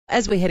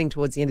as we're heading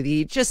towards the end of the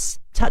year,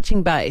 just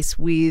touching base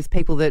with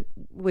people that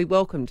we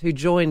welcomed who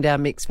joined our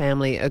mixed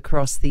family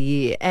across the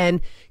year.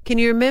 And can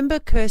you remember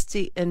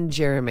Kirsty and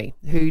Jeremy,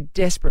 who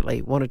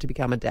desperately wanted to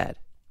become a dad?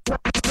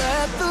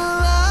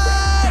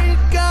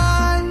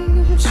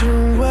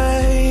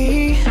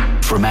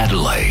 From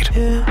Adelaide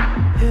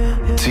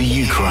to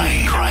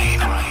Ukraine,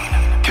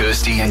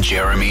 Kirsty and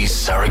Jeremy's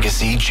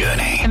surrogacy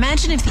journey.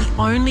 Imagine if the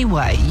only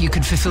way you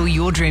could fulfil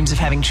your dreams of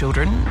having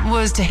children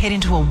was to head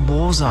into a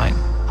war zone.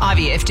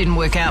 IVF didn't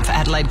work out for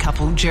Adelaide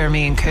couple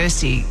Jeremy and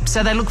Kirsty,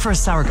 so they looked for a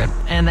surrogate,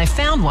 and they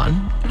found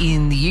one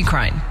in the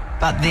Ukraine.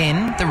 But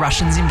then the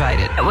Russians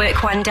invaded. At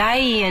work one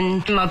day,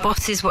 and my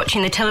boss is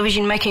watching the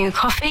television making a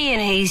coffee,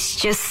 and he's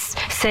just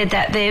said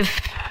that they've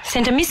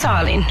sent a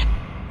missile in.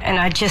 And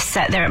I just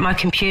sat there at my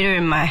computer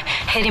and my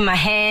head in my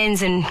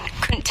hands and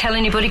couldn't tell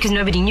anybody because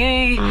nobody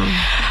knew.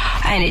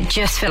 And it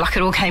just felt like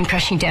it all came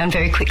crashing down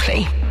very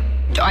quickly.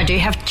 I do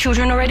have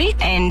children already,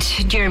 and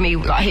Jeremy,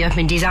 he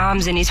opened his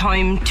arms and his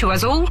home to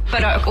us all.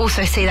 But I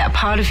also see that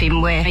part of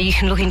him where you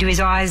can look into his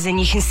eyes and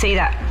you can see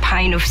that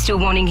pain of still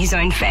wanting his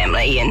own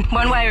family. And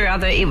one way or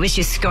other, it was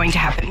just going to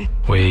happen.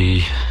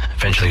 We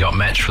eventually got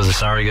matched with a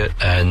surrogate,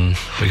 and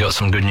we got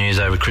some good news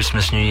over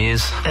Christmas, New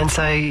Year's. And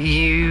so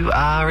you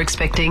are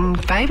expecting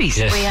babies?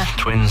 Yes, We are.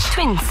 twins.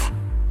 Twins.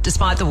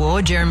 Despite the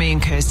war, Jeremy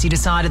and Kirsty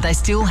decided they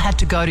still had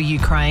to go to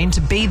Ukraine to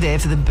be there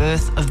for the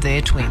birth of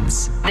their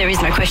twins. There is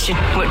no question.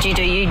 What do?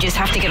 You just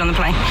have to get on the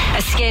plane.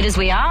 As scared as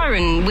we are,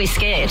 and we're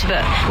scared,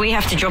 but we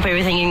have to drop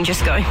everything and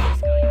just go.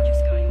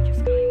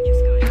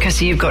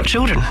 Kirsty, you've got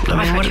children. I've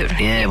got children.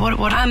 Yeah, what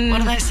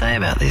do they say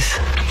about this?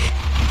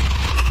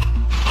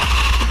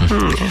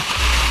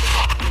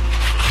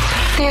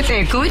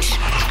 They're good.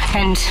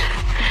 And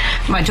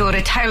my daughter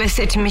Taylor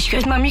said to me, she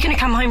goes, Mum, you're going to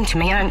come home to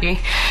me, aren't you?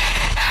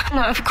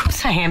 No, of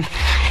course I am.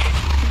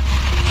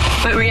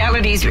 But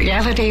reality is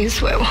reality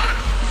as well.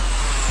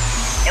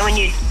 And when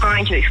you're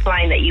trying to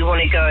explain that you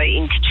want to go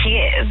into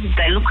Kiev,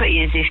 they look at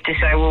you as if to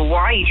say, well,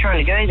 why are you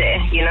trying to go there?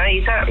 You know,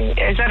 is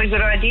that a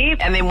good idea?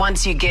 And then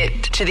once you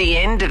get to the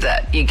end of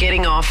that, you're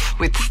getting off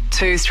with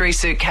 2-3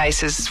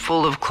 suitcases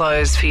full of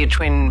clothes for your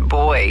twin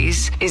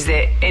boys. Is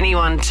there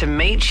anyone to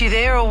meet you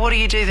there, or what do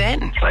you do then?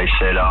 They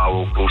said,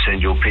 we'll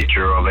send you a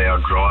picture of our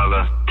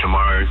driver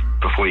tomorrow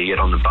before you get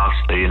on the bus,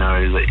 so you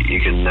know that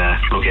you can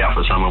look out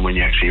for someone when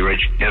you actually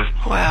reach Kiev.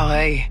 Wow,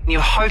 hey.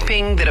 You're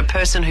hoping that a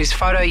person whose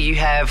photo you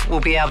have will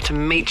be able to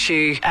meet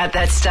you at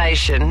that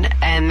station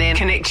and then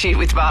connect you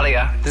with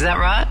Valia. Is that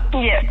right?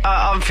 Yeah.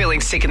 I'm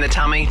feeling sick in the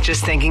tummy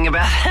just thinking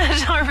about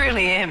that. I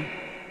really am.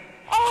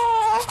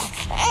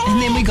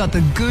 And then we got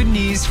the good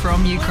news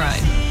from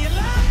Ukraine.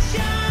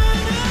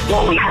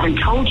 What we haven't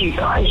told you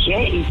guys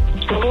yet is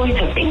the boys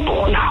have been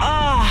born.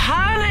 Oh,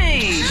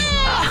 honey!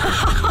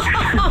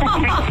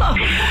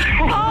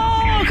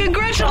 Oh,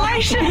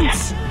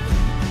 congratulations!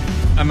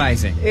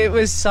 Amazing. It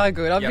was so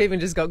good. I've Yep. even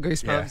just got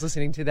goosebumps Yeah.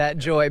 listening to that,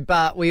 Joy.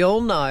 But we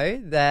all know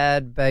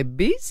that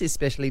babies,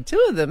 especially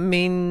two of them,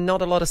 mean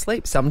not a lot of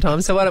sleep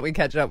sometimes. So why don't we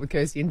catch up with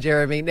Kirsty and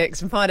Jeremy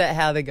next and find out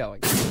how they're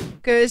going.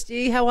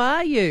 Kirsty, how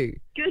are you?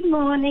 Good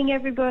morning,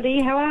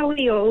 everybody. How are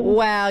we all?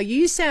 Wow,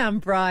 you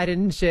sound bright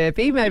and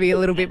chirpy, maybe a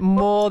little bit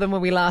more than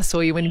when we last saw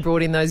you when you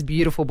brought in those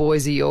beautiful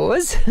boys of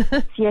yours.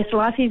 Yes,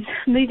 life is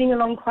moving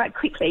along quite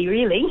quickly,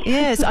 really.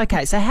 Yes,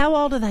 okay. So how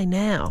old are they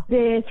now?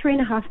 They're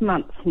 3.5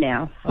 months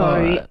now, so All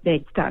right. they're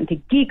starting to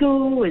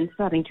giggle and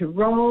starting to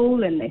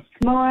roll, and they're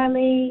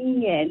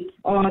smiling,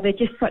 and they're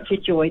just such a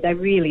joy. They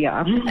really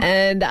are.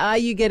 And are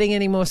you getting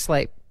any more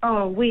sleep?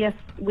 Oh, we are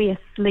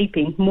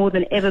sleeping more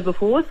than ever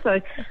before.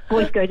 So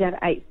boys go down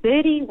at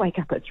 8:30, wake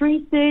up at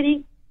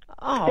 3:30,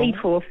 feed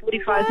for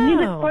 45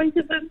 minutes, both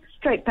of them,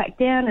 straight back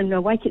down, and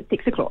awake at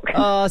 6 o'clock.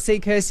 Oh, see,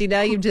 Kirsty,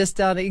 now you've just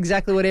done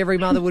exactly what every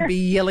mother would be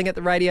yelling at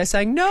the radio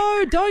saying,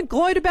 no, don't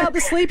gloat about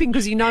the sleeping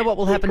because you know what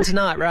will happen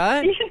tonight,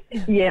 right?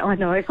 Yeah, I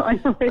know.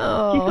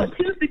 Oh. You've got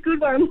two of the good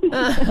ones.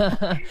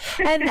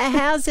 And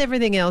how's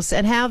everything else?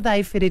 And how have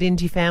they fitted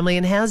into your family?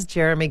 And how's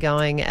Jeremy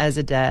going as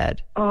a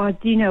dad? Oh,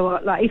 do you know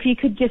what? Like, if you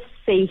could just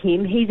see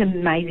him, he's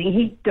amazing.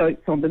 He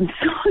dotes on them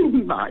so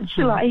much.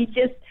 Like,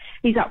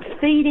 he's up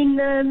feeding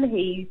them.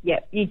 He's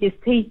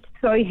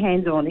so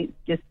hands-on.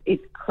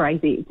 It's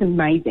crazy. It's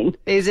amazing.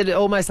 Is it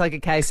almost like a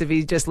case of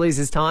he just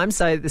loses time,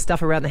 so the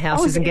stuff around the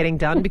house isn't getting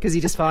done because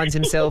he just finds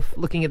himself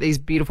looking at these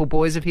beautiful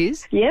boys of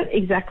his? Yeah,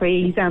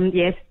 exactly. He's,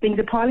 yes, things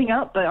are piling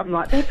up, but I'm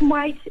like, they can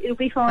wait. It'll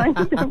be fine.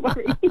 Don't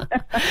worry.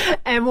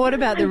 And what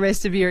about the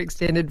rest of your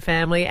extended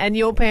family and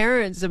your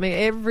parents? I mean,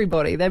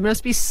 everybody. They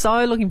must be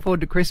so looking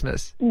forward to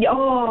Christmas.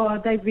 Oh,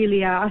 they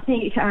really are. I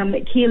think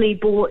Keely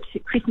bought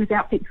Christmas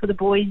outfits for the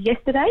boys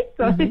yesterday,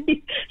 so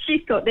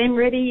she's got them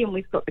ready, and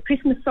we've got the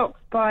Christmas socks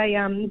by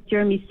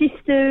Jeremy's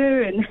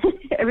sister, and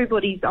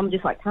I'm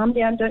just like, calm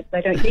down,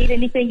 they don't need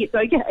anything, it's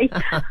okay.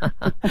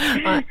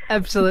 I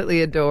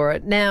absolutely adore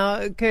it.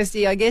 Now,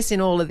 Kirsty, I guess in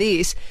all of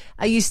this,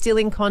 are you still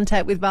in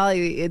contact with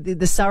Vali,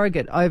 the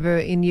surrogate over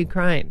in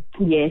Ukraine?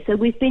 Yeah, so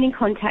we've been in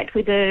contact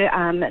with her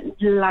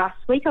last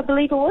week, I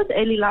believe it was,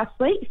 early last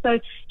week. So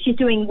she's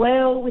doing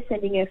well. We're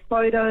sending her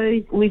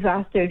photos. We've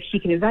asked her if she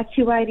can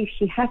evacuate if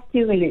she has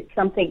to, and it's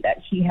something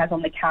that she has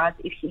on the cards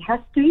if she has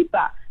to,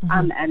 but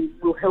and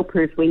we'll help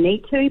her if we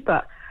need to,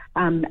 but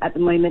at the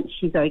moment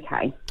she's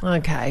okay.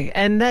 Okay,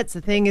 and that's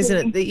the thing,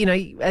 isn't it? That, you know,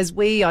 as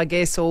we, I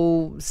guess,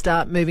 all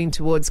start moving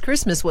towards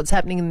Christmas, what's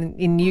happening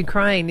in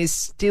Ukraine is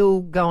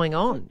still going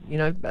on, you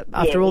know,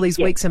 after all these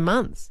weeks and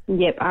months.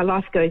 Yep, our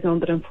life goes on,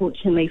 but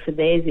unfortunately for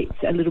theirs,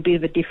 it's a little bit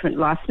of a different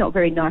life. It's not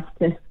very nice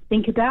to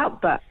think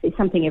about, but it's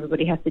something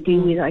everybody has to deal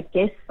with, I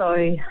guess.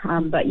 So,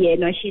 but yeah,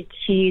 no,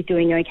 she's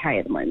doing okay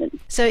at the moment.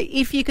 So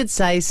if you could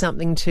say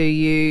something to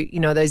you, you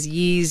know, those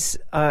years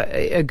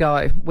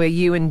ago where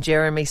you and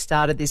Jeremy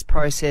started this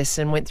process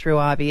and went through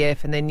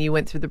IVF, and then you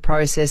went through the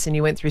process and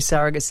you went through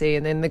surrogacy,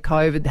 and then the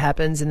COVID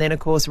happens, and then, of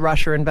course,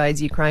 Russia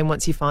invades Ukraine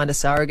once you find a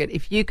surrogate.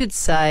 If you could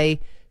say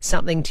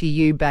something to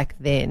you back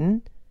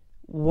then,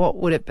 what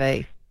would it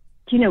be?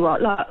 Do you know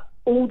what? Like,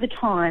 all the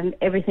time,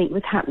 everything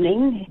was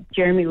happening,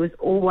 Jeremy was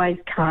always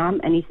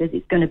calm, and he says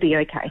it's going to be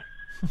okay.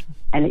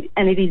 and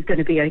it is going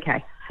to be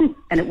okay.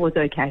 And it was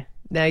okay.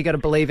 Now you got to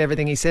believe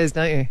everything he says,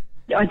 don't you?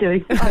 I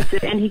do.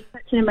 And he's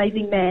such an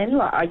amazing man.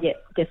 Like, yeah,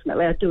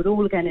 definitely. I'd do it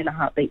all again in a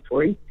heartbeat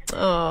for him.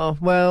 Oh,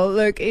 well,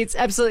 look, it's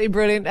absolutely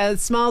brilliant.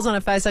 Smiles on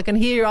her face. I can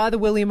hear either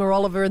William or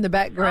Oliver in the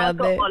background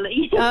there.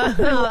 Ollie.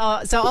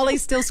 So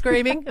Ollie's still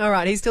screaming? All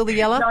right, he's still the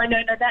yeller? No,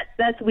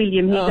 that's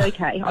William. He's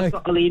okay. I've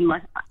got Ollie in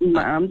my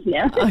arms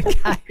now.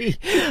 Okay.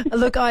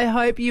 Look, I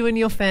hope you and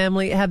your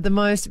family have the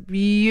most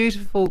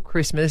beautiful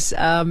Christmas.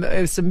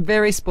 Some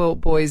very spoilt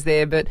boys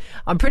there, but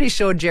I'm pretty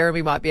sure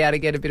Jeremy might be able to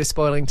get a bit of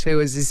spoiling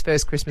too as his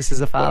first Christmas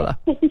as a father.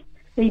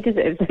 He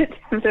deserves it,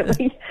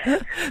 definitely.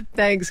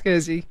 Thanks,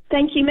 Kirsty.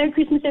 Thank you. Merry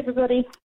Christmas, everybody.